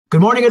Good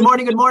morning, good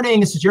morning, good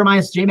morning. This is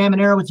Jeremias, JMan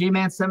Maneiro with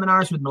JMan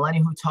Seminars with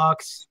MilleniWHO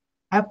Talks,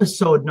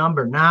 episode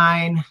number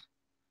 9.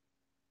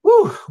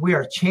 Woo, we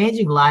are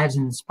changing lives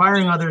and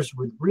inspiring others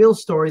with real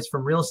stories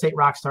from real estate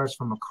rock stars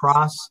from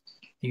across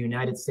the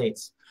United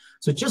States.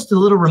 So just a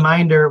little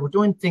reminder, we're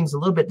doing things a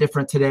little bit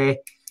different today.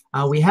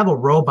 We have a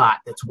robot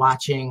that's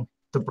watching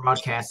the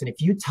broadcast. And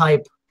if you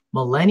type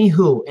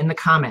MilleniWHO in the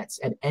comments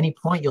at any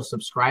point, you'll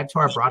subscribe to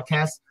our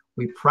broadcast.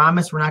 We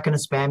promise we're not going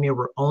to spam you.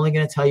 We're only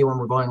going to tell you when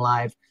we're going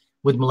live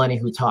with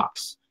MilleniWHO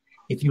Talks.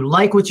 If you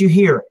like what you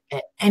hear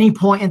at any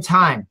point in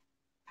time,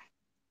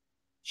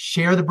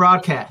 share the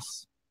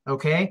broadcast,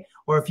 okay?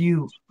 Or if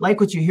you like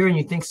what you hear and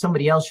you think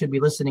somebody else should be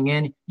listening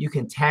in, you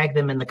can tag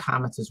them in the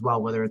comments as well,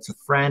 whether it's a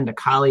friend, a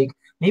colleague,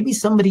 maybe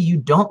somebody you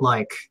don't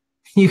like.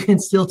 You can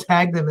still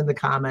tag them in the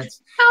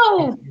comments.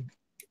 Oh.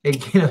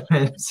 And get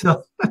them in.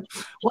 So,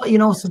 well, you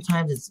know,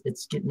 sometimes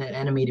it's getting that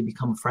enemy to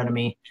become a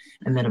frenemy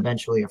and then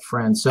eventually a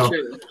friend. So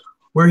True.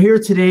 We're here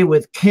today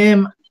with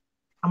Kim.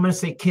 I'm going to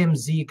say Kim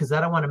Z because I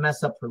don't want to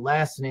mess up her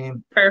last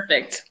name.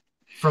 Perfect.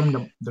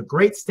 From the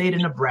great state of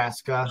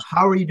Nebraska.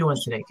 How are you doing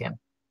today, Kim?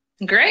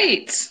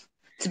 Great.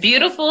 It's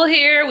beautiful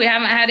here. We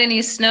haven't had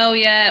any snow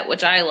yet,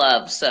 which I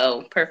love.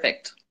 So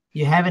perfect.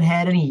 You haven't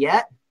had any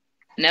yet?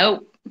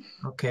 Nope.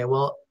 Okay.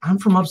 Well, I'm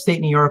from upstate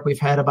New York. We've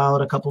had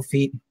about a couple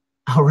feet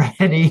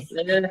already.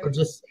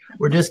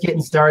 We're just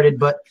getting started,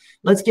 but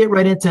let's get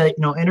right into,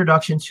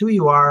 introduction to who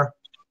you are,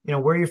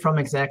 where you're from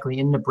exactly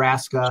in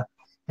Nebraska,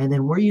 and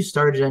then where you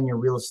started on your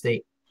real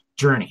estate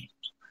journey.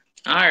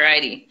 All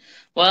righty.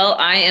 Well,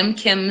 I am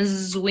Kim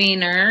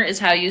Zwiener is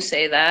how you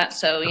say that.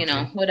 So,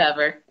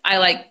 whatever. I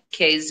like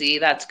KZ.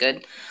 That's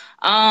good.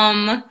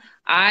 I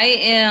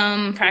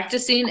am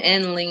practicing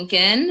in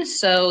Lincoln.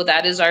 So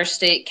that is our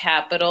state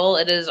capital.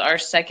 It is our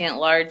second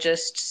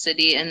largest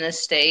city in the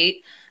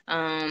state.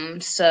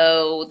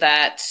 So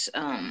that,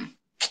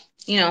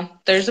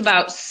 there's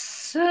about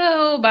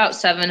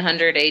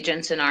 700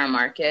 agents in our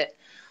market.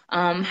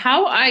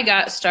 How I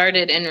got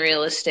started in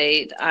real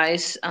estate,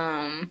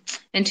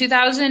 in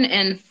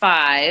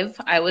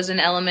 2005, I was an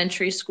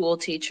elementary school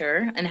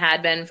teacher and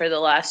had been for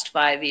the last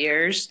 5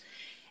 years.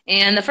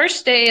 And the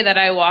first day that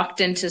I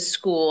walked into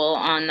school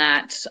on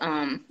that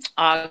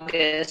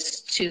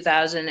August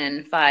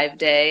 2005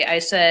 day, I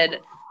said,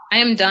 I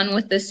am done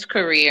with this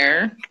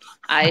career.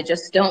 I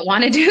just don't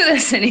want to do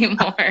this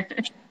anymore.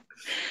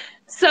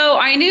 So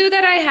I knew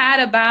that I had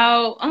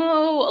about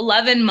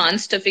 11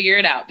 months to figure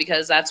it out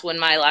because that's when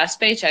my last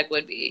paycheck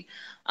would be.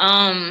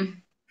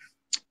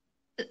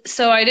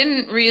 So I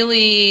didn't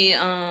really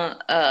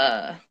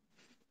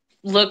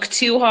look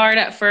too hard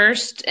at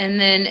first. And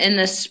then in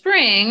the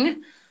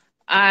spring,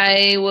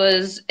 I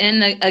was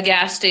in a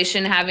gas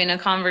station having a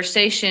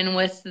conversation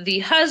with the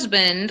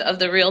husband of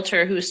the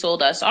realtor who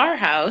sold us our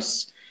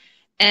house.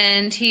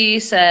 And he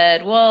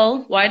said,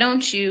 well, why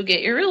don't you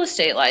get your real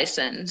estate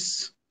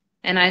license?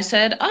 And I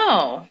said,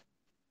 oh,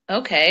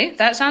 okay,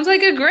 that sounds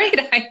like a great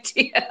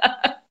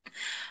idea.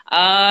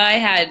 I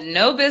had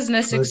no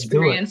business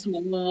experience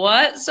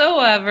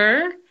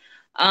whatsoever.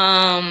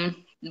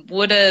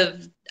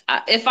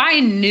 If I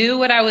knew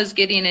what I was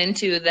getting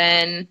into,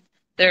 then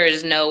there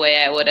is no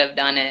way I would have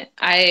done it.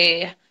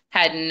 I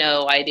had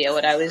no idea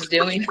what I was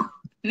doing.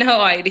 No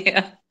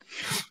idea.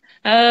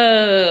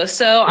 Oh,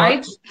 so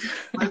I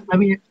don't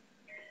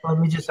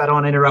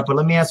want to interrupt, but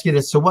let me ask you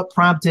this. So what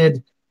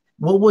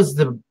was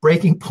the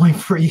breaking point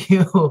for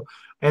you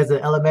as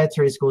an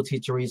elementary school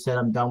teacher where you said,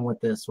 I'm done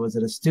with this? Was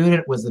it a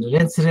student? Was it an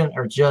incident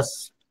or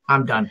just,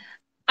 I'm done?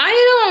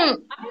 I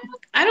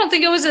don't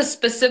think it was a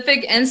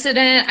specific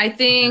incident. I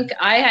think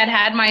I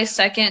had my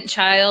second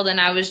child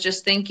and I was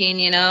just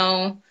thinking,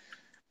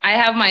 I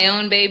have my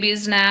own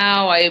babies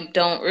now. I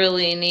don't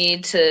really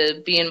need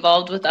to be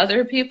involved with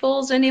other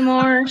people's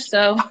anymore.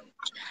 So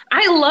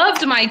I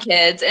loved my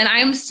kids and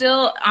I'm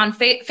still on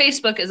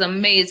Facebook is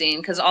amazing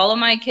because all of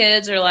my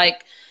kids are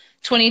like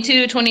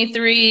 22,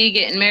 23,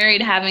 getting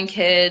married, having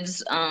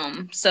kids.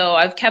 So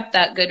I've kept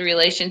that good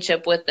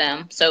relationship with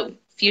them. So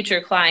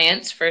future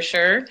clients for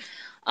sure.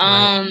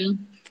 Right.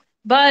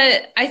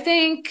 But I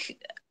think,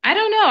 I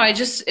don't know.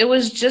 It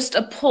was just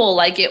a pull.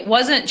 Like it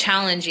wasn't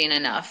challenging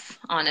enough,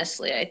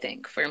 honestly, I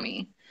think for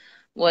me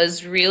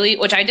was really,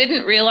 which I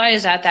didn't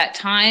realize at that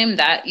time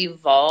that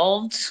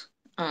evolved.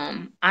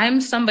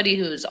 I'm somebody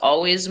who's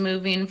always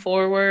moving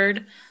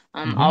forward,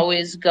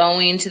 always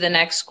going to the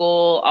next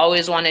goal,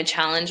 always want to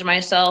challenge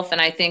myself. And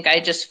I think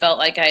I just felt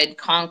like I had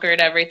conquered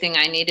everything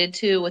I needed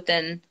to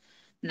within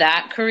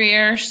that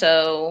career.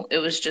 So it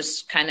was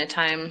just kind of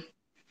time.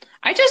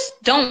 I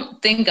just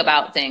don't think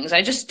about things.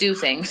 I just do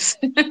things.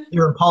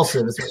 You're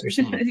impulsive is what you're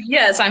saying.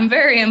 Yes, I'm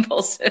very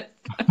impulsive.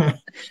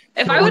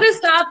 If I would have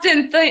stopped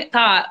and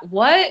thought,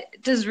 what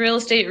does real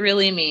estate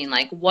really mean?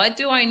 Like, what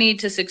do I need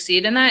to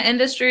succeed in that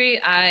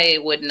industry? I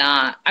would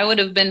not. I would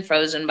have been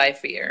frozen by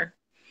fear.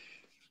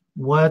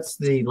 What's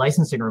the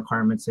licensing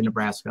requirements in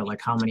Nebraska?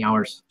 Like how many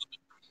hours?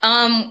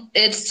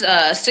 It's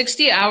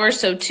 60 hours,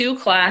 so 2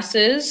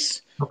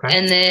 classes. Okay.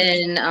 and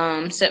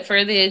then sit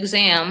for the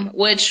exam,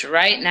 which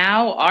right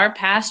now our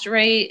pass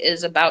rate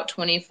is about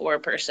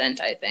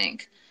 24%, I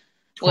think.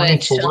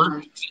 Which,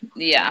 24.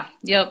 yeah,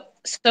 yep.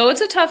 So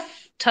it's a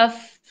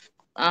tough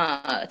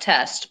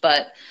test.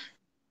 But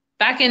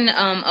back in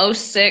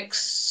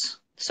 '06,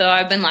 so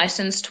I've been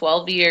licensed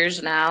 12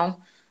 years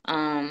now.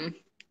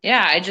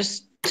 Yeah, I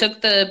just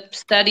took the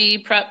study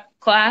prep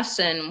class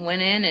and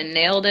went in and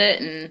nailed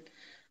it and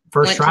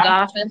First went to the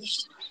try?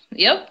 office.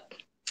 Yep.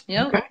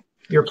 Yep. Okay.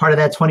 You're part of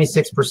that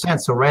 26%.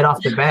 So right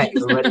off the bat,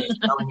 you're already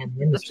excelling in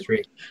the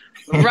industry.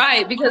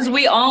 Right, because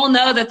we all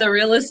know that the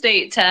real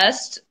estate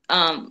test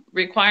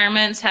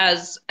requirements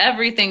has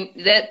everything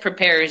that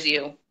prepares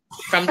you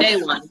from day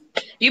one.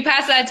 You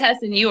pass that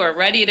test and you are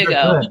ready to You're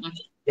go. good.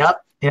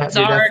 Yep. Yeah, you're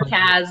definitely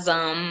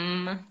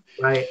Sarcasm.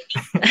 right.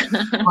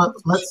 Well,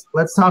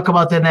 let's talk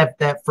about then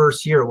that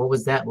first year. What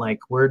was that like?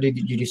 Where did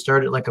you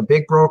start at, like a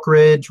big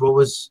brokerage? What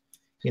was,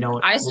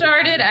 I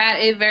started at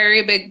a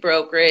very big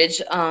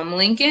brokerage.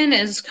 Lincoln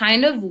is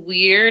kind of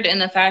weird in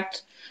the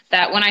fact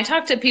that when I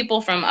talk to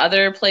people from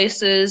other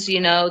places,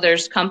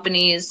 there's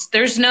companies,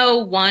 there's no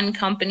one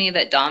company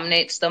that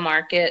dominates the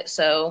market.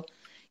 So,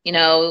 you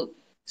know,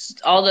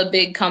 all the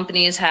big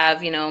companies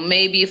have,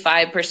 maybe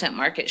 5%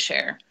 market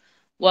share.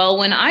 Well,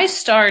 when I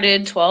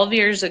started 12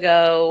 years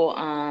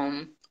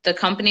ago, the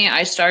company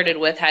I started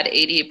with had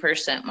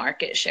 80%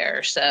 market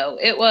share. So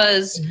it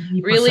was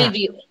 80%. really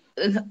the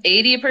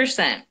 80%.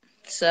 Wow.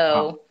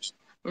 So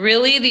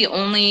really the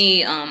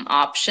only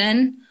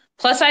option.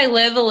 Plus, I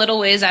live a little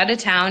ways out of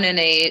town in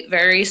a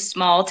very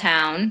small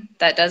town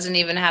that doesn't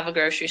even have a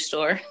grocery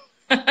store.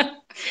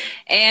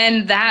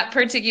 And that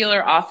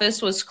particular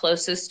office was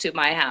closest to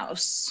my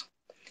house.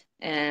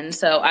 And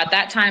so at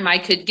that time, I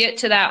could get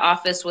to that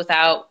office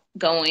without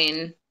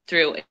going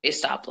through a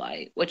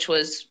stoplight, which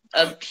was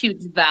a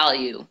huge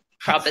value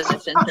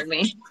proposition for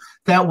me.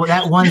 That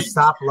one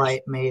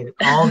stoplight made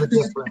all the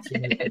difference.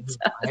 It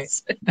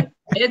does. Right?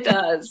 It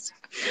does.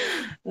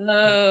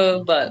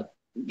 Oh, but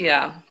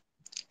yeah.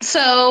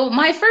 So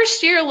my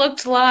first year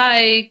looked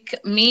like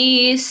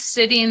me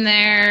sitting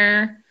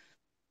there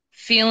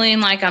feeling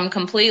like I'm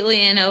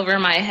completely in over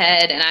my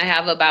head and I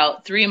have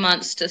about 3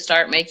 months to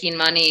start making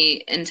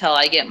money until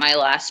I get my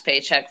last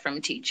paycheck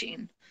from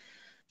teaching.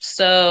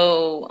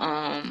 So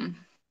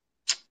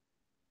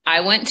I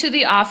went to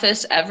the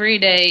office every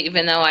day,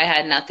 even though I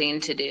had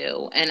nothing to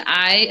do. And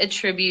I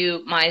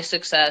attribute my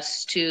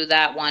success to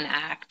that one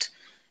act.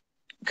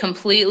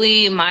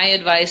 Completely, my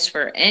advice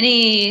for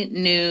any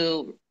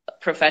new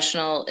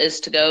professional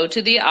is to go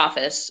to the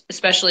office,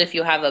 especially if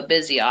you have a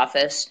busy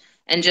office,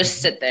 and just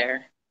sit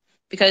there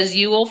because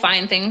you will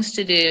find things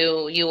to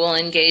do. You will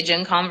engage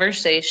in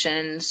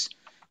conversations,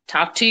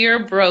 talk to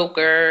your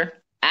broker,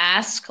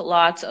 ask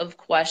lots of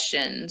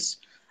questions.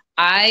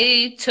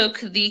 I took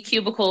the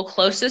cubicle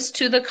closest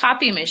to the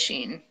copy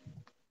machine.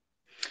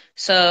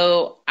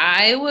 So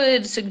I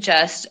would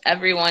suggest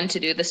everyone to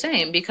do the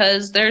same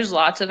because there's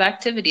lots of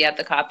activity at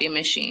the copy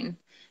machine.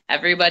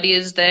 Everybody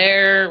is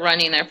there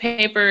running their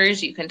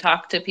papers. You can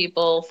talk to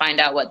people, find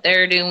out what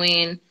they're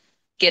doing,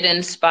 get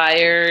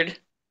inspired,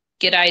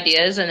 get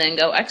ideas, and then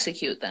go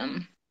execute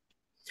them.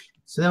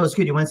 So that was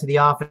good. You went to the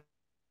office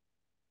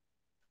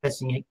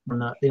and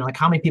like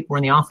how many people were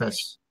in the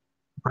office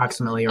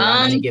approximately or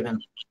on any given?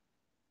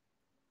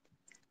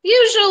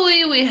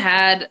 Usually we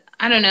had,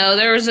 I don't know,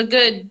 there was a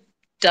good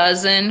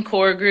dozen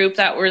core group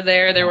that were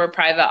there. There were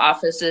private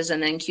offices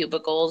and then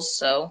cubicles.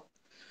 So,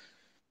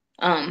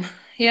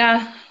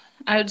 yeah,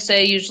 I would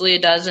say usually a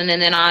dozen. And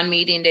then on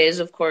meeting days,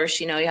 of course,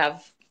 you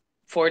have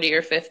 40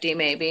 or 50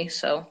 maybe.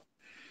 So.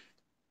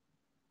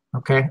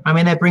 Okay. I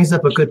mean, that brings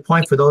up a good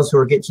point for those who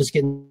are just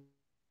getting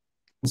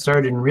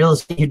started in real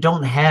estate. You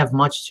don't have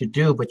much to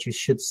do, but you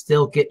should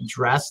still get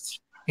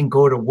dressed and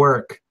go to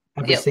work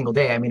every single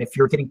day. I mean, if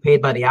you're getting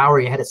paid by the hour,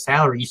 you had a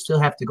salary, you still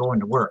have to go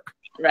into work.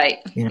 Right.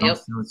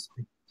 So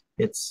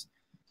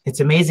it's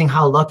amazing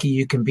how lucky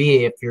you can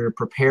be if you're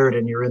prepared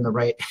and you're in the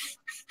right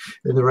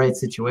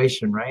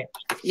situation, right?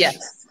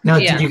 Yes. Now,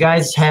 did you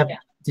guys have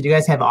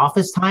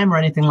office time or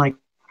anything like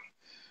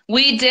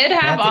we did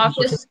have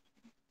office?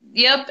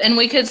 Yep, and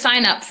we could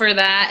sign up for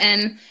that.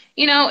 And,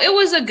 it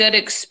was a good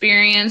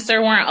experience.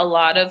 There weren't a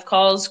lot of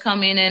calls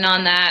coming in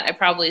on that. I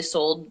probably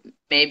sold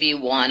maybe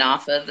one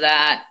off of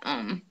that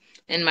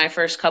in my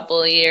first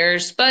couple of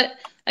years. But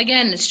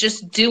again, it's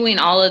just doing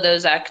all of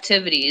those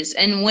activities.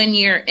 And when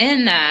you're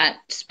in that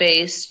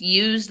space,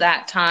 use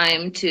that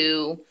time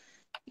to,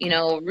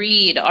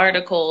 read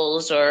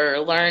articles or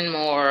learn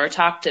more or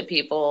talk to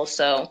people.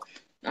 So,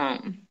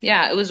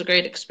 yeah, it was a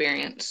great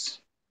experience.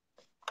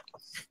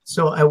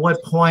 So at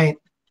what point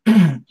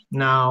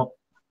now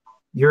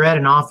you're at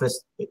an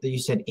office that you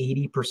said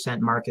 80%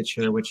 market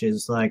share, which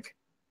is like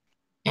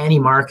any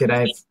market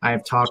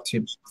I've talked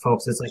to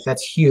folks, it's like,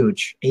 that's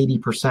huge.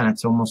 80%.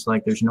 It's almost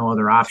like there's no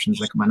other options,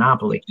 like a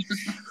monopoly.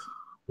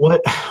 At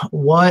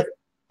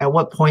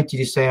what point did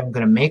you say I'm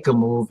going to make a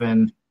move,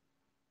 and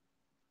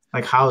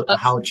like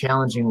how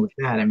challenging was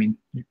that? I mean,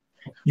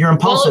 you're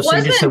impulsive, so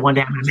you just said one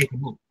day I'm going to make a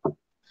move.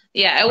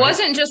 Yeah, it right?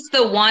 wasn't just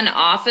the one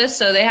office.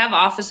 So they have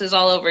offices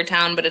all over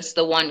town, but it's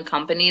the one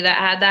company that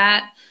had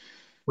that.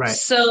 Right.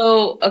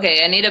 So,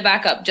 okay, I need to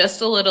back up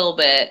just a little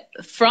bit.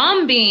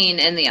 From being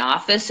in the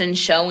office and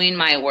showing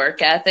my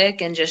work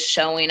ethic and just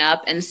showing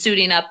up and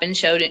suiting up and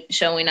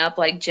showing up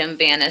like Jim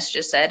Vanis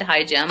just said.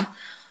 Hi, Jim.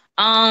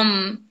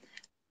 Um,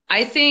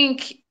 I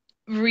think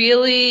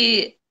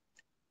really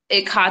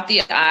it caught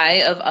the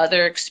eye of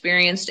other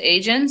experienced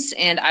agents,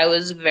 and I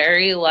was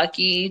very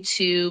lucky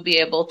to be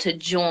able to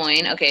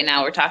join. Okay,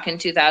 now we're talking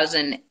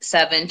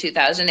 2007,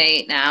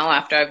 2008 now,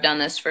 after I've done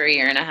this for a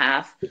year and a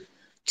half,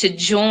 to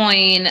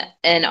join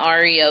an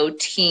REO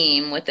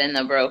team within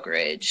the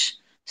brokerage.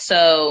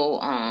 So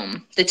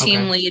the Okay.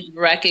 team lead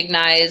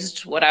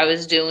recognized what I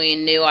was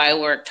doing, knew I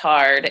worked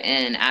hard,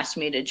 and asked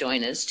me to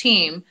join his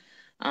team.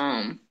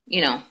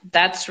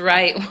 That's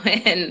right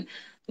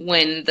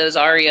when those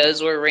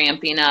REOs were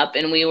ramping up,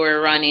 and we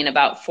were running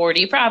about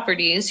 40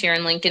 properties here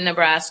in Lincoln,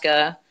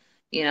 Nebraska,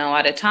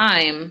 at a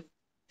time.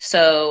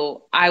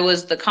 So I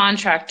was the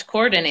contract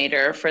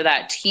coordinator for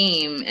that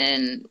team,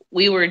 and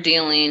we were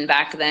dealing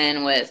back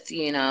then with,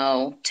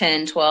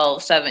 10,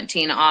 12,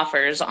 17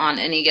 offers on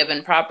any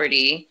given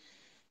property,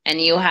 and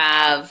you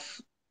have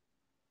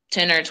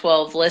 10 or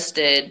 12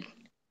 listed.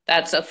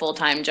 That's a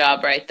full-time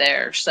job right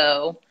there.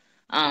 So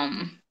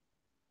um,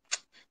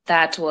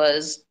 that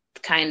was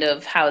kind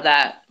of how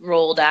that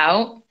rolled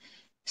out.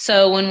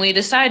 So when we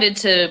decided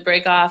to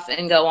break off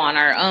and go on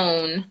our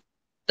own,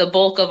 the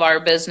bulk of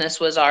our business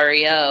was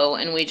REO,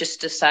 and we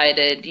just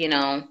decided,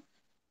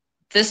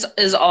 this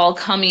is all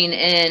coming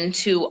in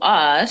to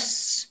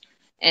us,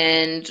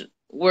 and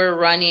we're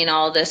running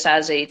all this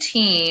as a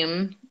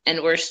team,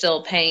 and we're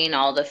still paying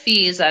all the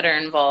fees that are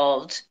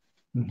involved,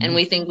 and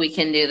we think we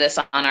can do this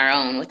on our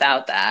own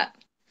without that.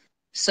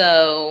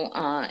 So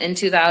in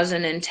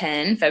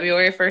 2010,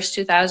 February 1st,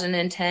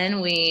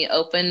 2010, we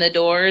opened the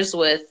doors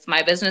with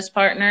my business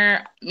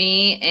partner,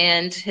 me,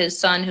 and his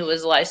son, who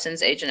was a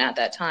licensed agent at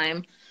that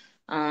time,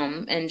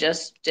 and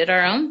just did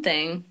our own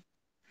thing.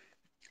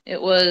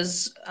 It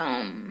was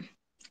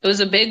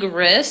a big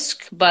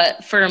risk,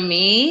 but for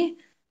me,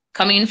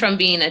 coming from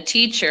being a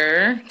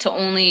teacher to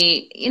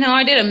only,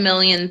 I did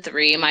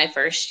 1,300,000 my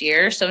first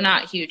year, so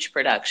not huge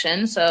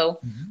production. So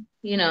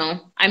Mm-hmm.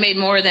 I made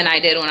more than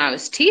I did when I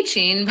was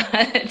teaching,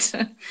 but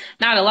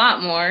not a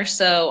lot more.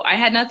 So I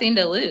had nothing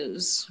to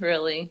lose,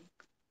 really.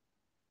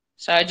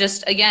 So I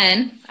just,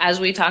 again, as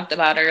we talked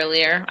about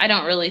earlier, I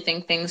don't really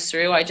think things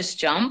through. I just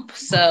jump.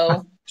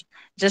 So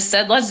just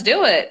said, let's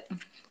do it.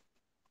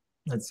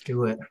 Let's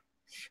do it.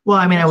 Well,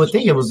 I mean, I would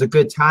think it was a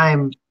good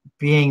time,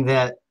 being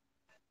that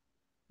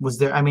was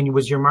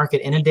your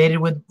market inundated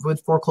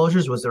with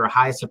foreclosures? Was there a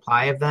high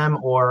supply of them,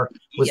 or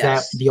was that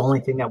Yes. the only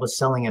thing that was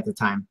selling at the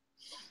time?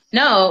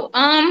 No,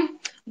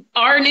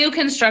 our new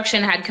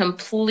construction had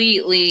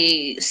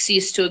completely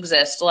ceased to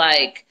exist.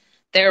 Like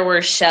there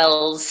were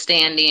shells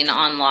standing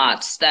on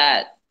lots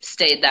that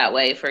stayed that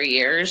way for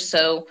years.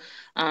 So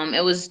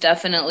it was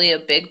definitely a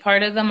big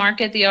part of the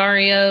market, the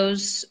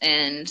REOs,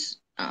 and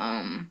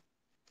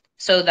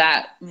so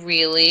that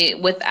really,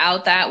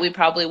 without that, we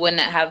probably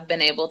wouldn't have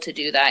been able to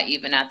do that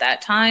even at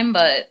that time.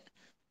 But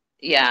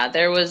yeah,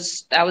 that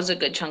was a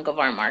good chunk of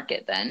our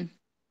market then.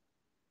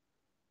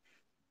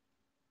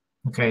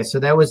 Okay, so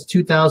that was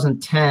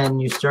 2010.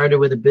 You started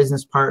with a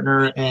business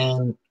partner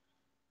and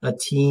a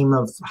team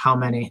of how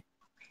many?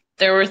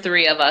 There were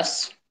three of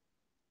us.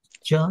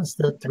 Just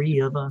the three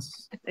of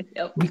us.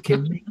 Yep. We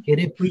can make it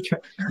if we try.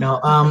 No,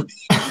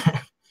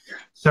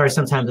 sorry,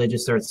 sometimes I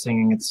just start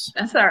singing. It's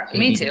That's all right.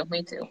 Me ADD. too.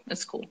 Me too.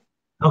 It's cool.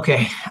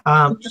 Okay.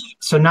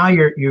 So now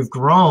you've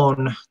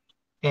grown,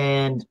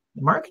 and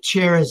the market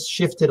share has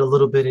shifted a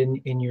little bit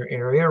in your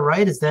area,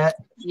 right? Is that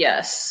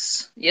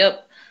Yes.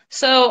 Yep.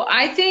 So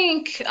I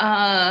think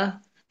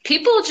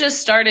people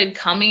just started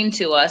coming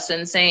to us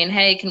and saying,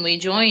 "Hey, can we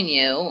join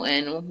you?"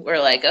 And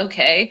we're like,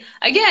 "Okay."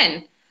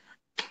 Again,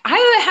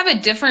 I have a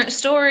different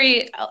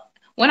story.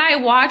 When I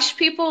watch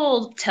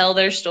people tell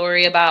their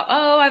story about,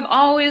 "Oh, I've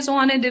always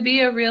wanted to be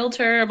a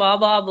realtor, blah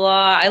blah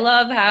blah. I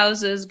love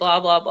houses,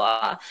 blah blah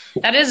blah."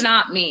 That is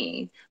not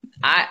me.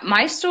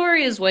 My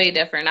story is way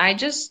different. I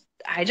just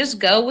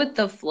go with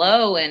the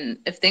flow, and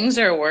if things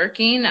are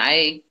working,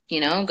 I,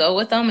 go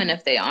with them, and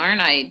if they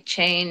aren't, I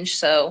change.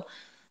 So,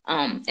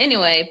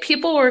 anyway,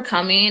 people were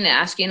coming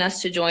asking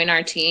us to join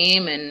our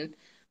team, and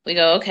we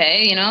go,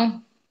 "Okay,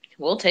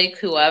 we'll take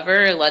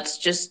whoever. Let's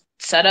just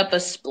set up a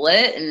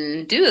split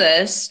and do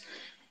this."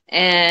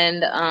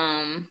 And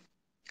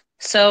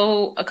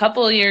so a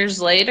couple of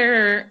years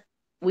later,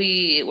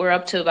 we were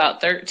up to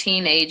about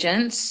 13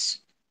 agents,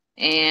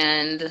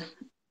 and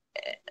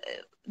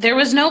there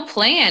was no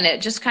plan.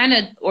 It just kind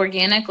of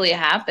organically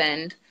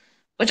happened,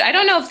 which I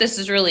don't know if this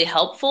is really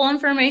helpful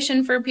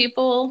information for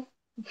people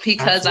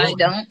because I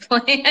absolutely? don't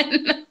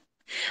plan.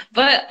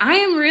 But I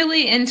am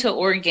really into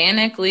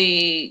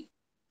organically,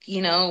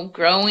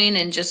 growing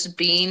and just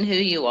being who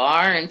you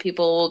are, and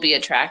people will be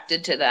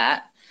attracted to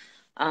that.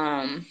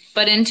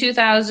 But in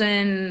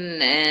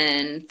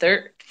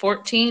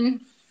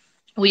 2014,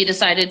 we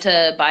decided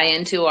to buy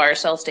into our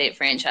Sellstate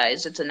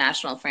franchise. It's a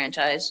national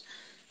franchise.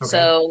 Okay.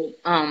 So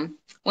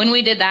when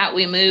we did that,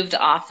 we moved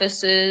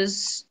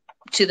offices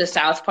to the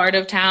south part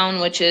of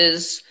town, which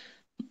is,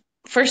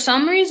 for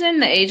some reason,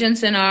 the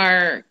agents in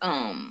our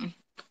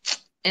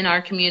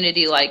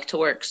community like to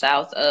work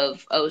south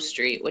of O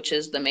Street, which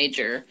is the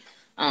major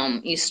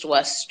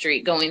east-west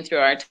street going through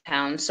our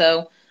town.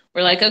 So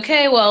we're like,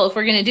 okay, well, if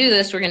we're going to do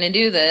this, we're going to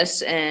do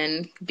this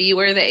and be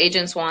where the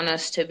agents want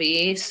us to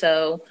be.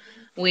 So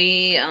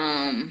we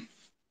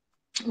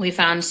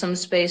found some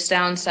space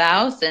down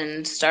south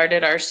and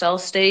started our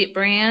Sellstate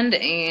brand,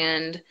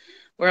 and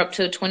we're up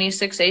to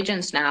 26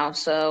 agents now.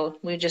 So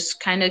we just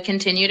kind of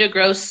continue to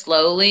grow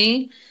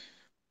slowly,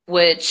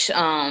 which,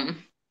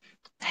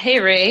 hey,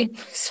 Ray,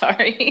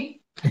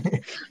 sorry.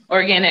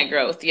 Organic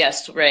growth.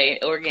 Yes, Ray,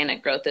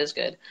 organic growth is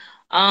good.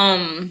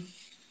 And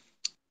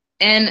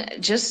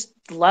just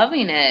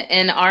loving it.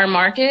 In our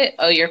market,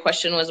 your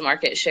question was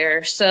market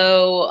share.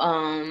 So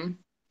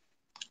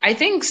I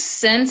think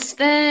since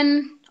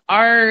then,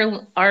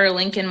 our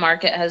Lincoln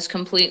market has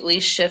completely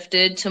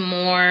shifted to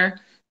more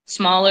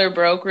smaller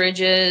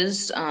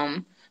brokerages.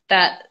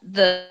 That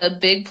the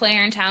big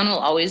player in town will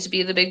always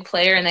be the big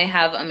player, and they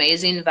have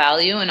amazing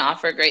value and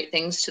offer great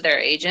things to their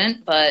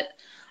agent. But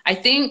I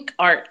think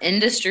our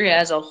industry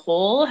as a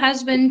whole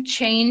has been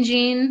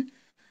changing.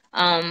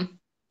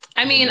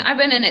 I mean, I've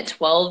been in it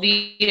 12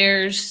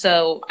 years,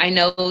 so I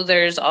know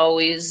there's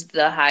always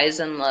the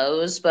highs and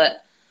lows,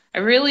 but I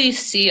really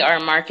see our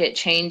market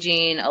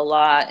changing a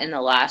lot in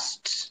the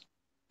last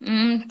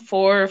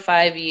 4 or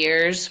 5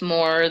 years,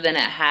 more than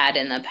it had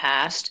in the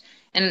past.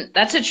 And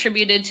that's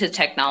attributed to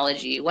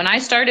technology. When I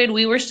started,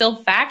 we were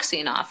still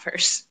faxing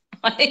offers.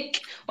 Like,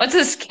 what's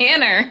a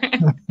scanner?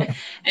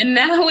 And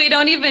now we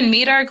don't even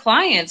meet our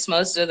clients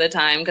most of the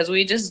time because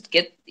we just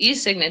get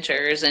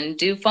e-signatures and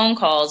do phone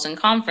calls and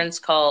conference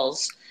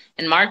calls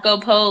and Marco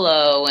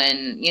Polo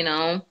and, you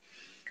know.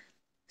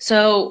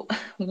 So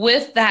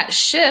with that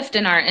shift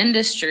in our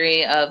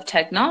industry of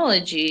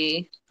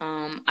technology,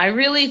 I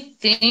really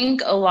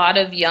think a lot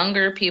of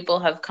younger people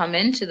have come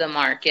into the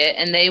market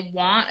and they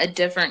want a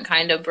different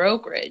kind of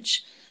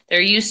brokerage.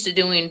 They're used to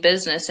doing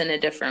business in a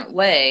different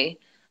way.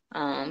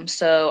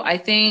 So I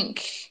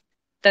think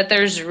that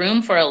there's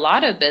room for a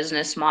lot of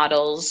business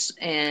models,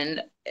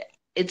 and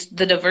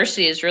the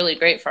diversity is really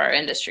great for our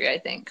industry, I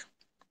think.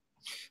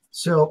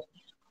 So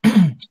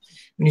when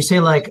you say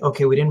like,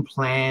 okay, we didn't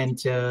plan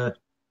to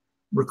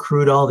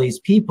recruit all these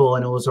people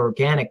and it was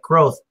organic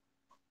growth,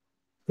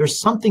 there's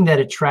something that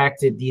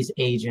attracted these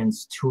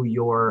agents to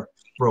your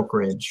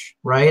brokerage,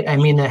 right? I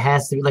mean, it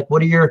has to be like,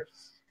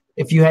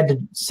 if you had to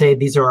say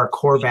these are our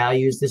core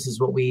values, this is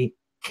what we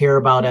care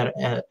about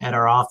at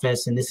our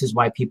office, and this is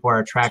why people are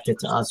attracted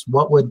to us,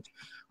 what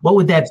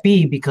would that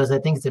be? Because I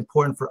think it's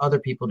important for other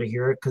people to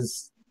hear it,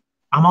 because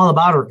I'm all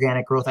about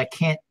organic growth. I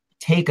can't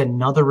take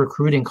another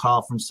recruiting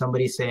call from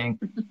somebody saying,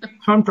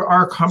 come to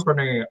our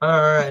company.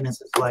 And it's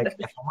just like,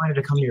 if I wanted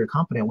to come to your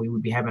company, we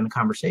would be having a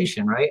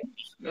conversation, right?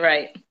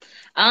 Right.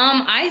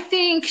 I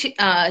think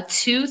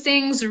two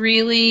things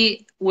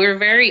really. We're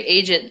very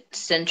agent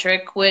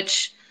centric,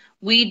 which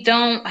we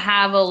don't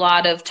have a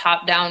lot of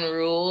top-down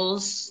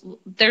rules.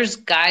 There's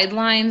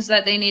guidelines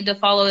that they need to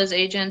follow as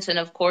agents, and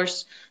of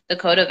course, the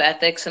code of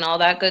ethics and all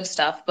that good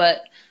stuff.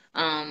 But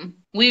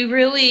we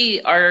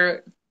really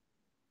are,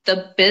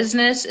 the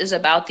business is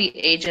about the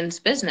agent's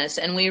business,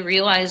 and we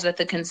realize that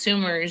the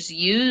consumers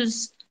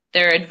use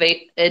their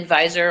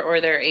advisor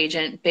or their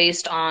agent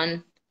based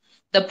on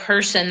the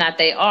person that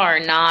they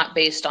are, not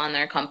based on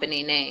their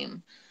company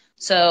name.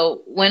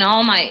 So when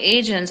all my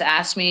agents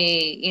ask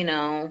me, you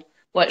know,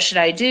 what should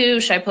I do?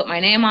 Should I put my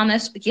name on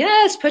this?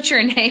 Yes, put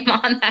your name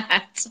on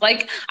that.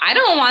 Like, I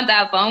don't want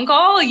that phone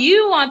call.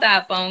 You want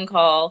that phone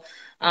call.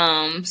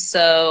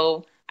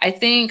 So I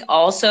think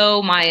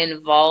also my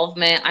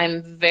involvement,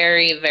 I'm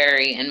very,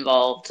 very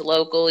involved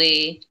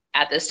locally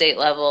at the state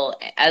level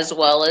as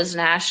well as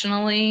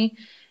nationally.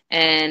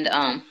 And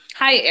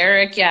hi,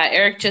 Eric. Yeah,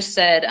 Eric just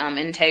said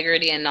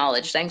integrity and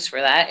knowledge. Thanks for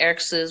that.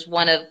 Eric's is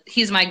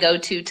he's my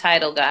go-to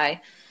title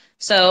guy.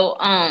 So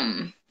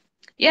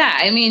yeah,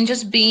 I mean,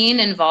 just being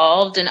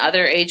involved and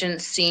other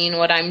agents seeing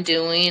what I'm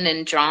doing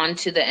and drawn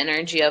to the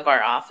energy of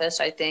our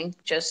office, I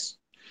think just,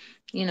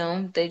 you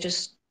know,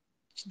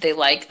 they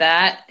like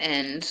that,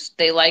 and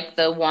they like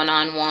the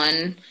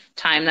one-on-one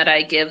time that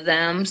I give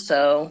them.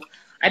 So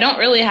I don't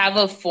really have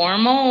a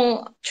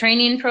formal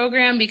training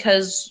program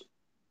because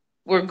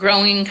we're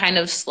growing kind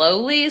of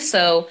slowly.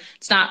 So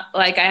it's not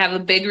like I have a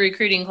big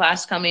recruiting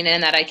class coming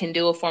in that I can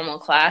do a formal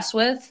class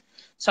with.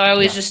 So I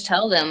always just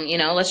tell them, you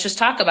know, let's just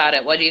talk about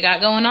it. What do you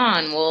got going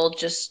on? We'll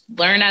just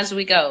learn as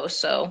we go.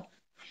 So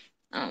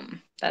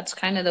that's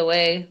kind of the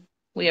way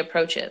we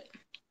approach it.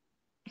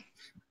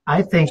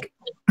 I think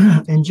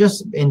in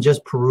just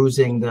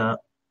perusing the,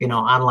 you know,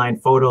 online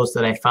photos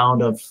that I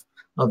found of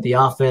the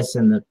office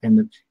and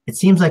it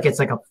seems like it's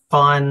like a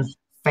fun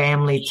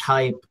family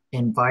type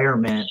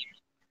environment,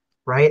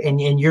 right? And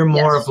you're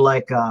more of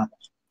like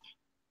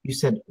you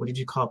said, what did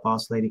you call it,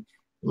 boss lady?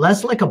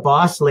 Less like a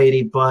boss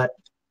lady, but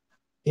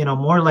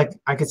more like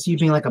I could see you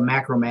being like a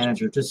macro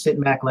manager, just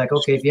sitting back like,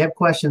 okay, if you have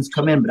questions,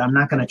 come in, but I'm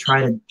not going to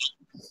try to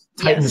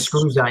tighten the Yes.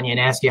 screws on you and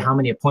ask you how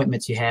many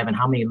appointments you have and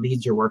how many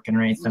leads you're working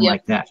or anything Yep.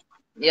 like that.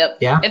 Yep.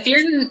 Yeah.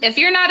 If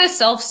you're not a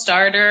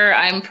self-starter,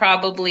 I'm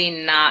probably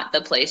not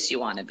the place you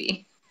want to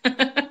be.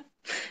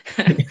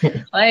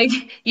 Like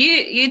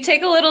you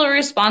take a little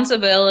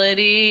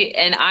responsibility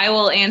and I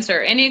will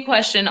answer any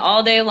question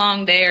all day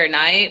long, day or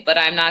night, but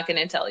I'm not going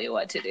to tell you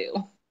what to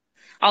do.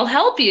 I'll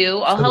help you.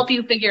 I'll So help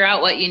you figure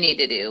out what you need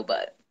to do,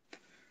 but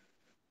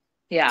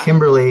yeah,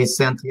 Kimberly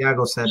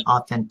Santiago said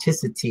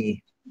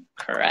authenticity.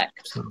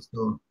 correct.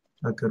 So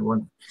a good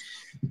one.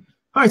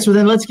 All right, so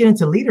then let's get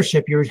into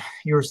leadership. You're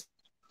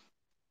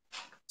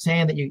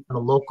saying that you are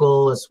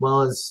local as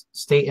well as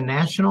state and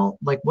national.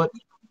 Like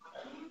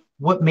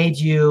what made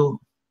you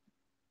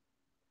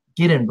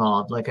get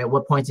involved? Like at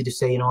what point did you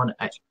say, you know what,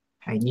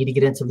 I need to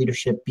get into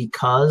leadership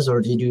because,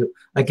 or did you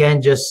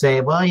again just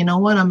say, well, you know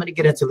what, I'm going to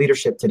get into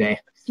leadership today?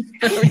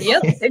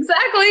 Yep,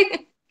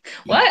 exactly.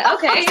 What?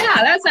 Okay,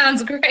 yeah, that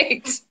sounds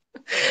great.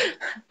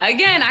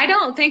 Again, I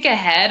don't think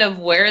ahead of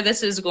where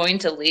this is going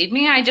to lead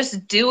me. I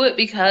just do it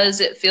because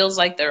it feels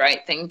like the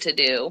right thing to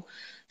do.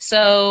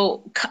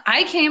 So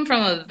I came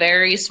from a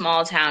very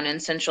small town in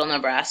central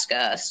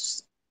Nebraska.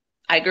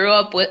 I grew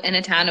up in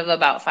a town of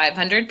about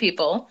 500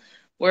 people.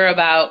 We're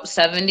about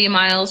 70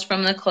 miles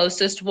from the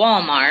closest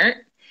Walmart.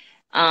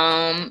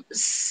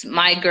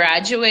 My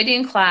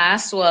graduating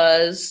class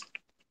was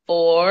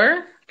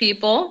 4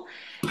 people.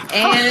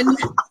 And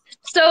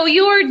so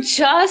you are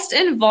just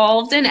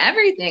involved in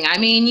everything. I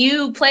mean,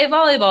 you play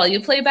volleyball, you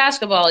play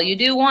basketball, you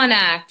do one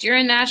act, you're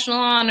in National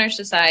Honor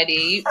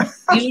Society,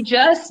 you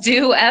just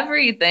do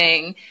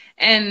everything.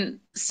 And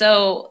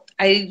so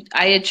I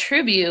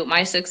attribute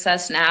my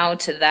success now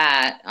to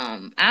that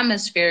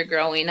atmosphere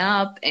growing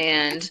up.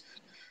 And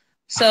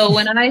so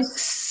when I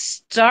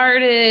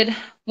started,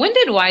 when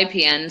did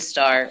YPN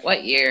start?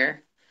 What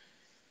year?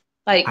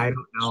 Like, I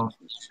don't know.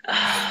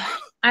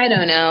 I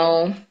don't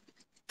know.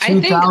 I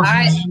think 2000.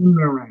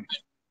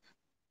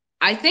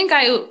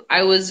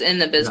 I was in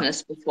the Yeah.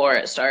 business before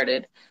it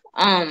started.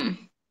 But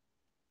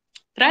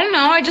I don't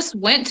know, I just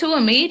went to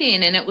a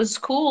meeting and it was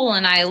cool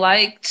and I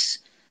liked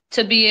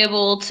to be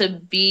able to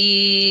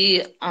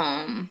be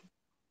on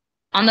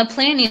the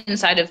planning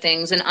side of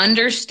things and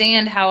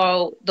understand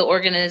how the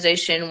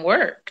organization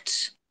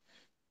worked.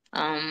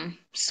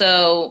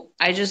 So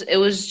it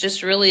was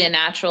just really a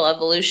natural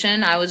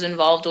evolution. I was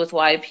involved with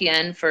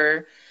YPN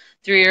for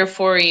 3 or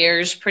 4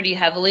 years pretty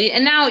heavily.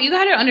 And now you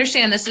got to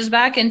understand this is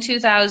back in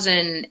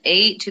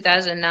 2008,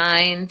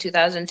 2009,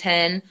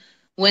 2010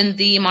 when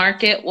the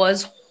market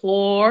was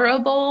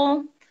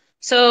horrible.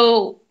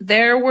 So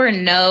there were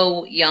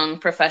no young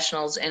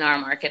professionals in our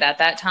market at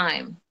that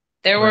time.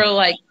 There were Right.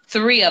 like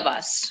 3 of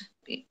us.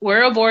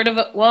 We're a board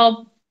of,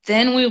 well,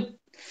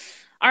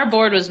 our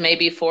board was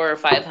maybe 400 or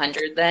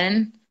 500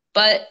 then,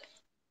 but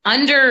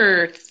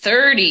under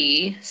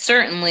 30,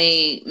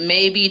 certainly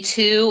maybe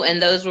 2, and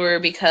those were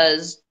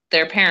because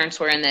their parents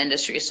were in the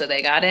industry, so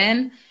they got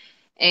in.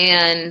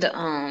 And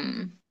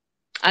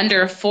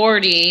under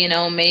 40,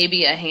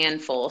 maybe a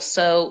handful.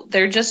 So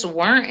there just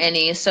weren't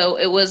any. So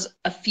it was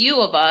a few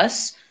of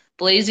us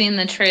blazing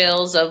the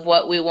trails of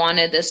what we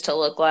wanted this to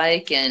look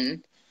like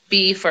and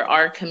be for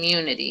our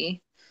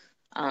community.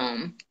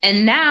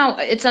 And now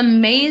it's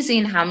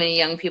amazing how many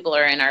young people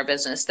are in our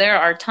business. There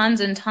are tons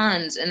and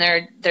tons, and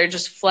they're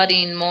just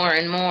flooding more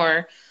and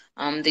more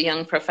the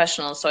young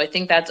professionals. So I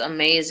think that's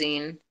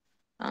amazing.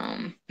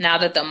 Now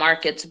that the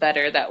market's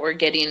better, that we're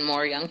getting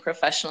more young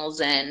professionals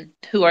in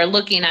who are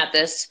looking at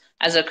this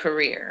as a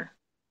career.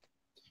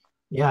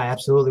 Yeah,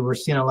 absolutely. We're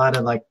seeing a lot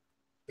of like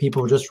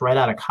people just right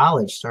out of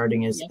college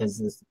starting as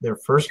their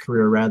first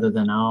career rather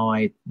than, oh,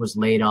 I was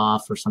laid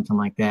off or something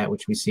like that,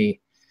 which we see,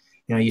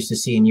 used to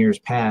see in years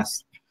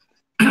past.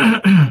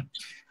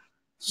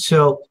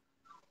 So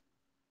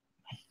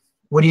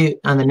what do you,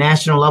 on the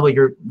national level,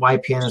 your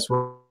YPN as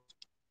well?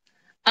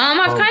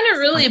 I've kind of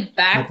really Like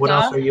backed what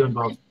else off. are you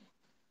involved?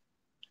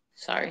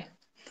 Sorry.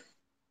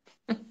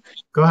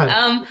 Go ahead.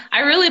 I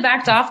really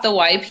backed off the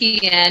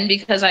YPN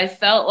because I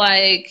felt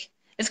like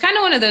it's kind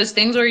of one of those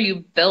things where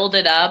you build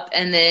it up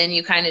and then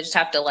you kind of just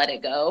have to let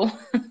it go.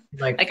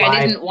 Like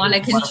I didn't want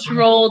to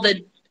control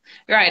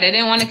I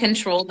didn't want to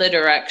control the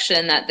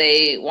direction that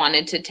they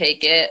wanted to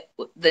take it,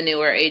 the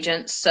newer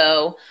agents.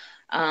 So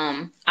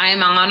I'm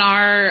on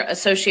our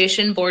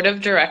association board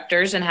of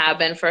directors and have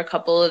been for a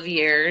couple of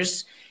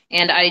years.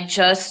 And I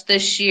just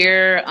this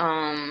year,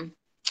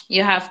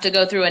 you have to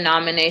go through a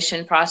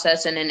nomination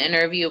process and an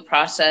interview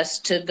process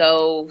to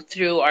go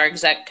through our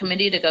exec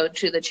committee to go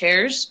to the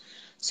chairs.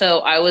 So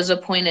I was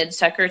appointed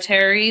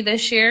secretary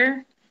this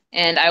year,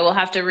 and I will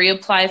have to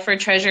reapply for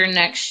treasurer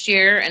next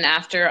year. And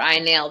after I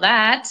nail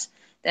that,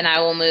 then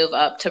I will move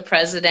up to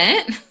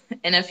president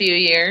in a few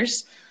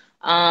years.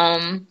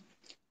 And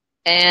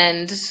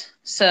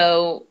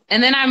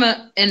then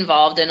I'm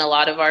involved in a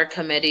lot of our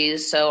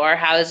committees. So our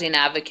housing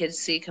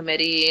advocacy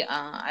committee,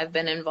 I've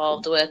been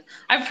involved with.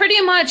 I'm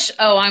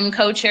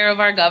co-chair of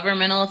our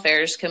governmental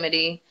affairs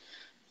committee.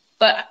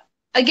 But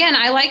again,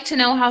 I like to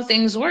know how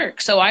things work.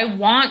 So I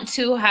want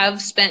to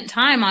have spent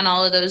time on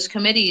all of those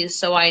committees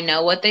so I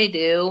know what they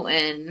do.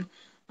 And,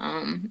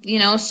 you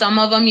know, some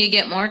of them you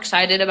get more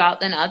excited about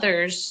than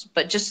others,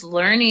 but just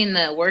learning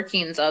the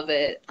workings of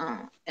it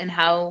and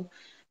how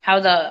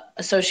the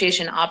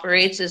association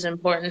operates is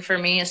important for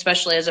me,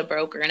 especially as a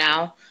broker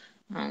now,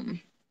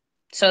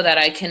 so that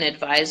I can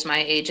advise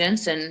my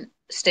agents and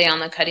stay on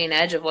the cutting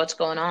edge of what's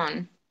going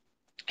on.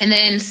 And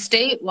then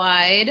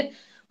statewide,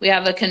 we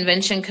have a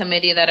convention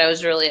committee that I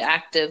was really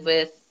active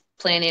with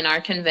planning our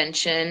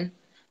convention.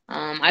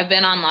 I've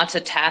been on lots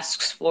of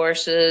task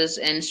forces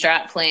and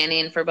strat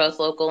planning for both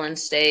local and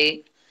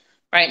state.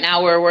 Right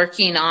now, we're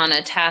working on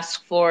a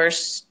task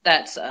force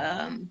that's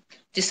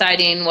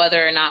deciding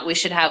whether or not we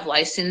should have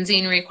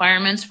licensing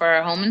requirements for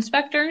our home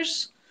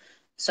inspectors.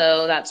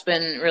 So that's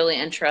been really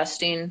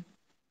interesting.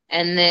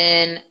 And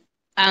then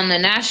on the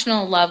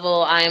national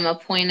level, I'm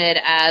appointed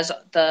as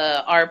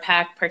the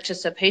RPAC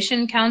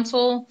Participation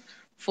Council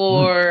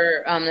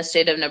for the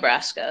state of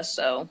Nebraska.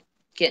 So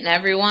getting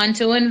everyone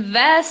to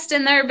invest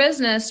in their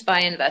business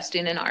by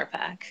investing in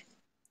RPAC.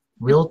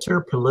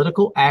 Realtor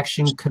Political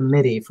Action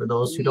Committee, for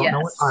those who don't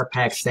know what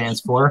RPAC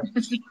stands for.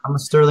 I'm a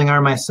Sterling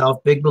R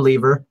myself, big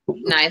believer.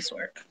 Nice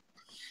work.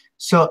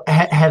 So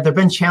have there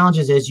been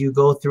challenges as you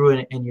go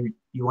through and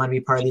you want to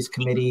be part of these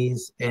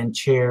committees and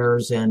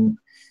chairs, and,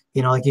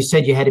 you know, like you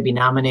said, you had to be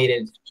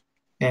nominated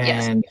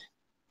and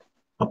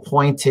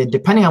appointed,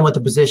 depending on what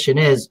the position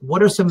is.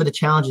 What are some of the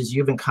challenges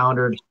you've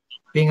encountered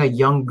being a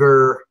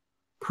younger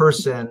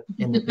person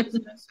in the business,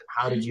 and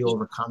how did you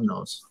overcome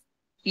those?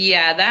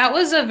 Yeah, that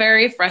was a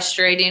very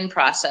frustrating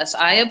process.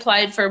 I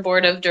applied for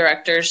board of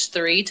directors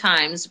 3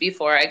 times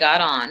before I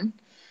got on.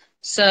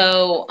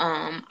 So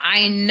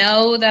I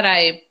know that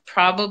I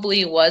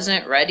probably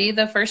wasn't ready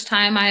the first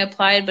time I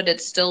applied, but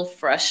it's still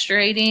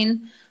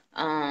frustrating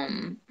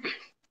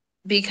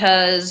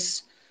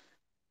because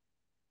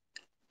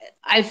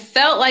I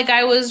felt like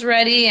I was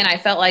ready, and I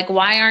felt like,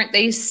 why aren't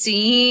they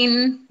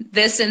seeing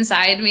this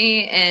inside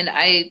me? And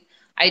I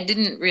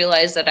didn't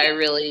realize that I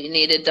really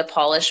needed to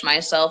polish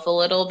myself a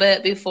little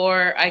bit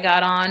before I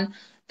got on.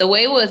 The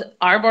way with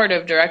our board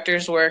of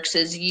directors works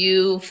is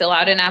you fill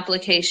out an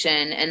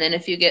application, and then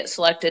if you get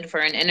selected for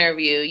an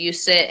interview, you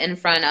sit in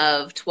front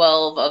of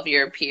 12 of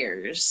your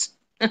peers.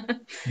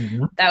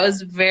 That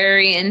was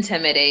very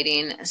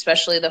intimidating,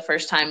 especially the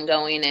first time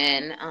going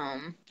in.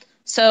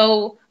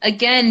 So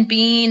again,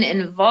 being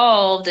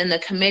involved in the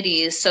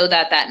committees so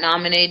that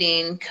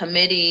nominating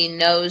committee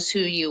knows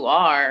who you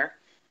are.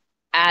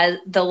 As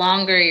the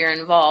longer you're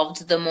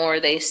involved, the more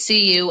they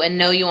see you and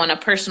know you on a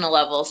personal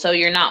level. So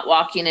you're not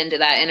walking into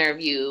that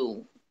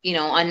interview, you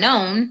know,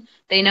 unknown.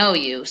 They know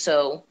you.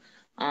 So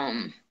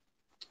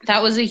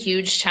that was a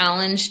huge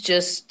challenge.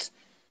 Just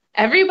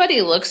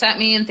everybody looks at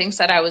me and thinks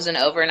that I was an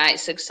overnight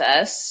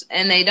success,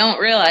 and they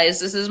don't realize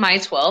this is my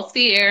 12th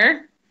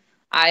year.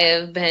 I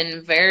have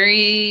been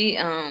very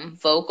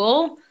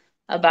vocal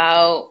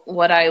about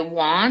what I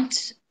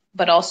want,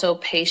 but also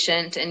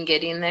patient in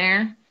getting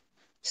there.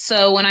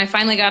 So when I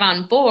finally got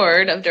on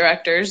board of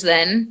directors,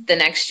 then the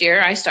next year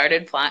I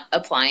started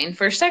applying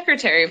for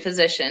secretary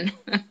position.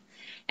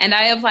 And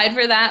I applied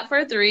for that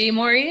for 3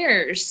 more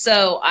years.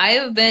 So I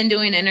have been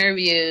doing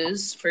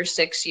interviews for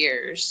 6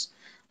 years.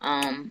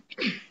 Again,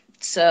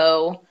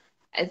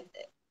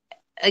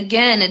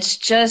 it's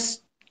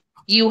just,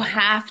 you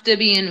have to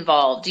be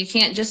involved. You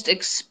can't just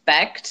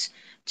expect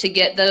to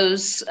get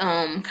those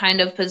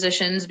kind of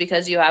positions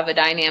because you have a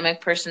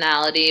dynamic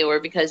personality or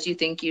because you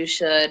think you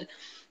should.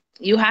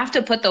 You have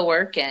to put the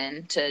work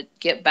in to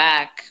get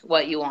back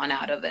what you want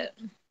out of it.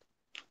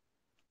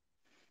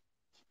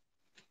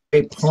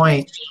 Great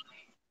point.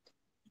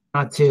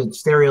 Not to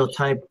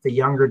stereotype the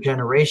younger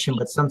generation,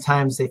 but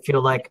sometimes they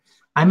feel like,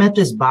 I'm at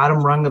this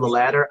bottom rung of the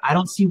ladder. I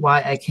don't see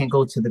why I can't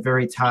go to the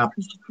very top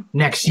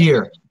next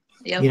year.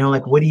 You know,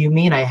 like, what do you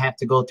mean I have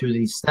to go through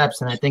these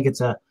steps? And I think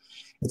it's a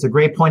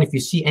great point. If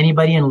you see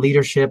anybody in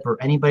leadership or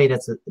anybody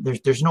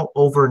there's no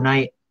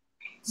overnight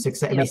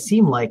success. It may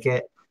seem like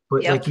it,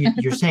 but like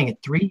you're saying, it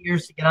 3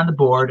 years to get on the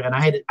board, and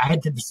I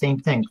had did the same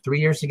thing. 3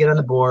 years to get on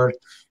the board,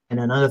 and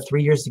another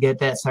 3 years to get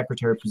that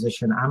secretary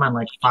position. I'm on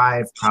like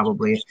 5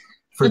 probably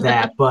for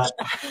that, but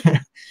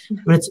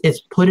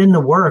it's put in the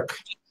work.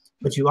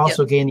 But you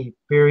also gain the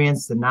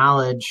experience, the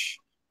knowledge,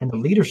 and the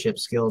leadership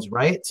skills,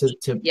 right?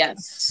 To be an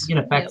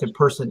effective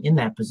person in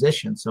that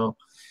position. So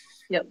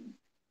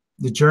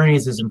the journey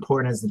is as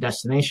important as the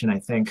destination, I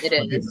think. It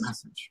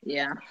is.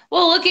 Yeah.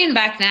 Well, looking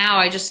back now,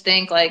 I just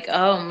think like,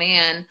 oh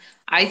man,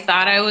 I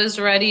thought I was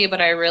ready,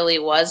 but I really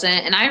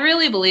wasn't. And I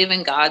really believe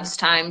in God's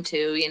time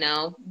too, you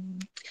know.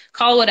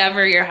 Call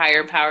whatever your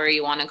higher power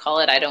you want to call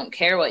it. I don't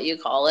care what you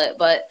call it.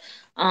 But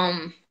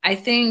I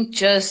think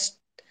just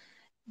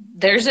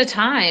there's a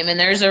time and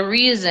there's a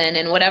reason,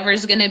 and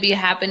whatever's going to be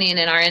happening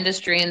in our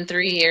industry in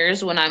 3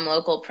 years when I'm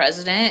local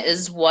president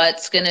is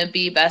what's going to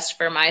be best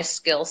for my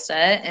skill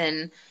set.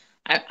 And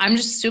I'm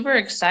just super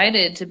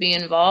excited to be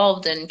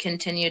involved and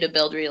continue to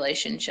build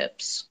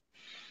relationships.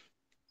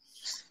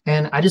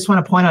 And I just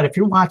want to point out, if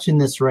you're watching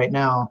this right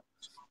now,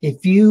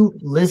 if you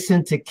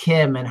listen to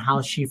Kim and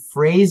how she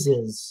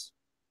phrases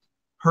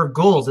her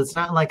goals, it's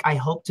not like I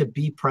hope to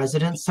be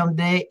president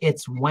someday.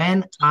 It's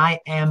when I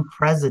am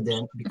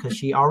president, because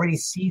she already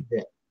sees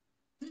it.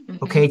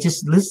 Okay,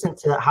 just listen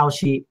to how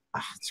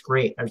it's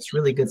great. It's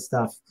really good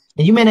stuff.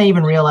 And you may not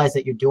even realize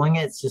that you're doing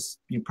it. It's just,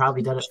 you've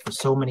probably done it for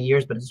so many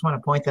years, but I just want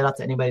to point that out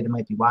to anybody that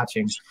might be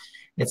watching.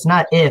 It's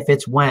not if,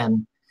 it's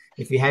when.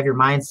 If you have your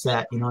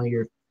mindset,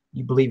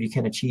 you believe you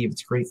can achieve.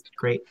 It's great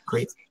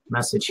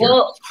message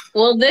here.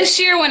 Well, this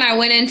year when I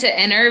went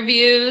into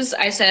interviews,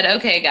 I said,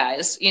 okay,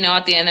 guys,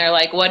 at the end they're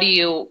like, what do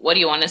you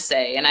want to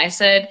say? And I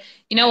said,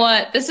 you know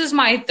what? This is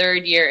my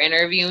 3rd year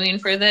interviewing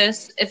for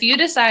this. If you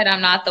decide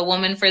I'm not the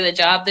woman for the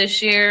job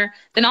this year,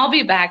 then I'll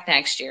be back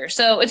next year.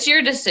 So it's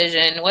your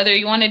decision whether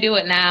you want to do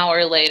it now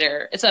or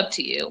later. It's up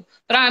to you.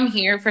 But I'm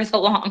here for the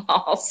long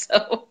haul.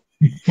 So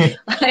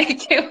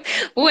like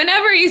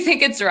whenever you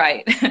think it's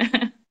right.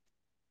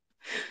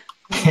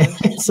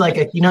 It's like,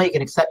 you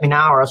can accept me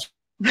now or else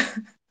you're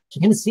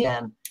going to see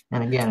it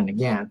and again and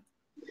again.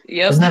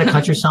 Yep. Isn't that a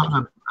country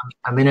song?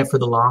 I'm in it for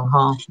the long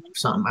haul.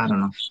 Something, I don't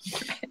know.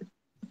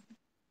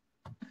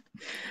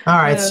 All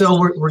right, so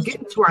we're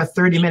getting to our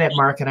 30-minute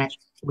mark, and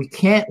we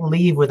can't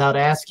leave without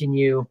asking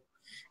you,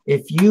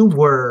 if you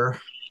were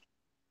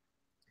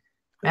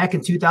back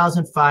in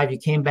 2005, you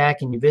came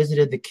back and you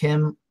visited the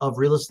Kim of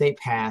real estate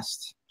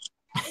past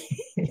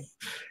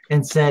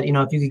and said,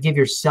 if you could give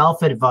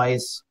yourself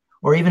advice,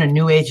 or even a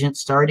new agent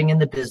starting in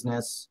the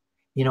business,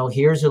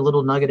 here's a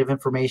little nugget of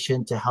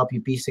information to help you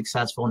be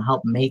successful and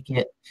help make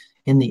it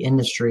in the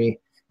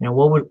industry.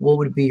 What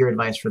would be your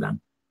advice for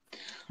them?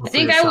 I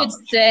think I would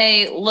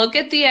say, look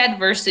at the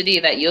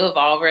adversity that you have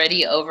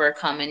already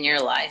overcome in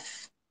your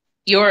life.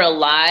 You're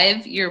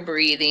alive, you're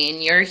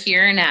breathing, you're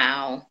here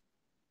now.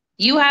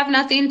 You have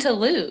nothing to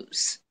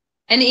lose.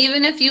 And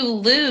even if you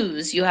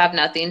lose, you have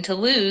nothing to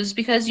lose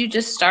because you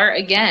just start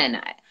again.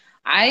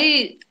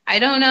 I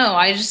don't know.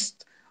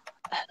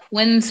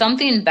 When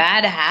something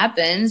bad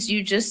happens,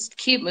 you just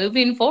keep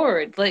moving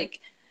forward. Like,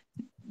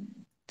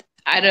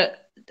 I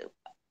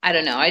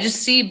don't know. I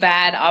just see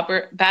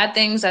bad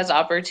things as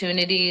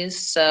opportunities.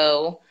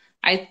 So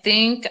I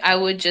think I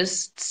would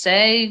just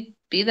say,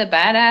 be the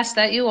badass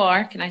that you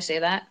are. Can I say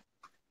that?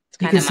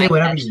 You can say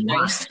whatever you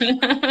want.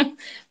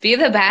 Be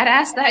the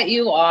badass that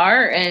you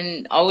are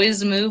and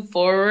always move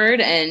forward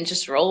and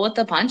just roll with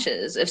the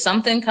punches. If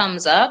something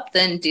comes up,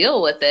 then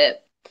deal with it.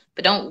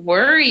 But don't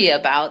worry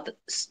about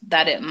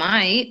that it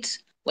might.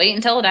 Wait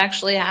until it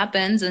actually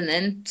happens and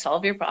then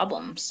solve your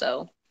problem.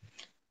 So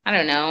I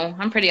don't know.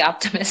 I'm pretty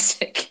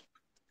optimistic.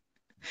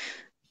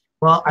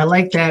 Well, I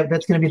like that.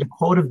 That's going to be the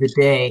quote of the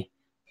day.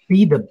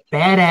 Be the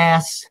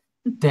badass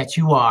that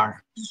you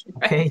are.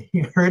 Okay.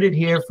 You heard it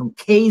here from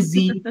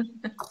KZ.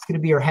 It's going to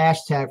be your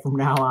hashtag from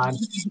now on.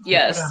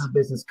 Yes. Put it on our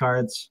business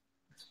cards.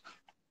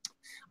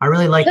 I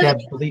really like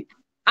that.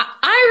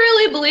 I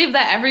really believe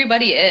that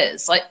everybody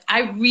is. Like,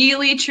 I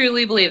really,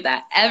 truly believe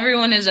that.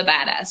 Everyone is a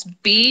badass.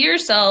 Be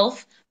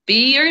yourself.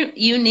 Be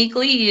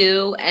uniquely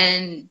you,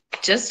 and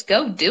just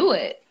go do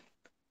it.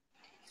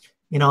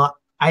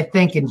 I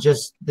think in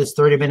just this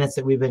 30 minutes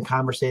that we've been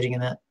conversating,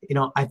 and that,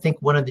 I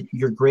think one of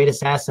your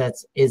greatest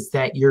assets is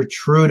that you're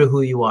true to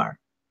who you are.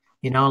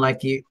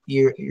 Like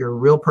you're a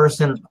real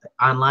person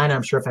online.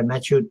 I'm sure if I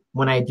met you,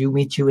 when I do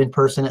meet you in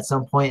person at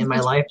some point in my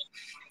life,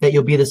 that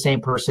you'll be the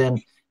same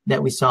person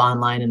that we saw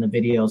online in the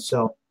video.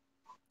 So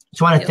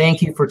just want to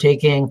thank you for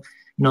taking,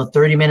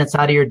 30 minutes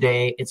out of your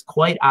day. It's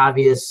quite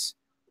obvious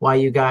why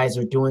you guys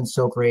are doing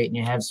so great. And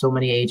you have so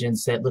many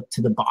agents that look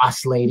to the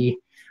boss lady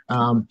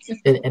and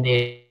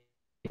they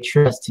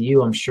trust to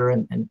you, I'm sure,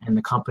 and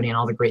the company and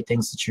all the great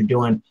things that you're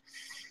doing.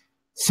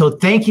 So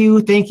thank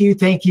you,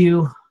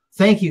 Kim.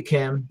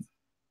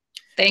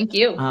 Thank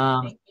you.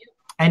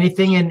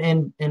 Anything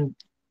in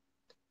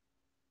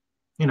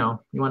you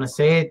want to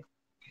say it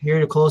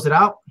here to close it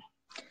out?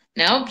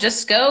 No,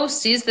 just go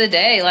seize the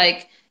day.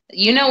 Like,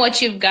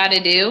 what you've got to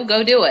do.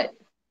 Go do it.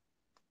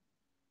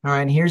 All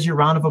right. And here's your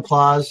round of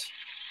applause.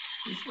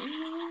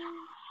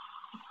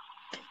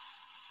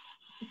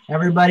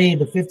 Everybody,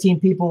 the 15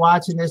 people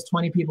watching this,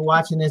 20 people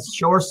watching this,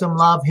 show her some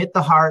love. Hit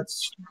the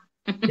hearts.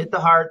 Hit the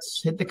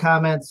hearts. Hit the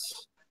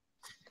comments.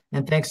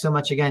 And thanks so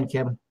much again,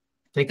 Kim.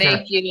 Take care.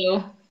 Thank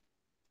you.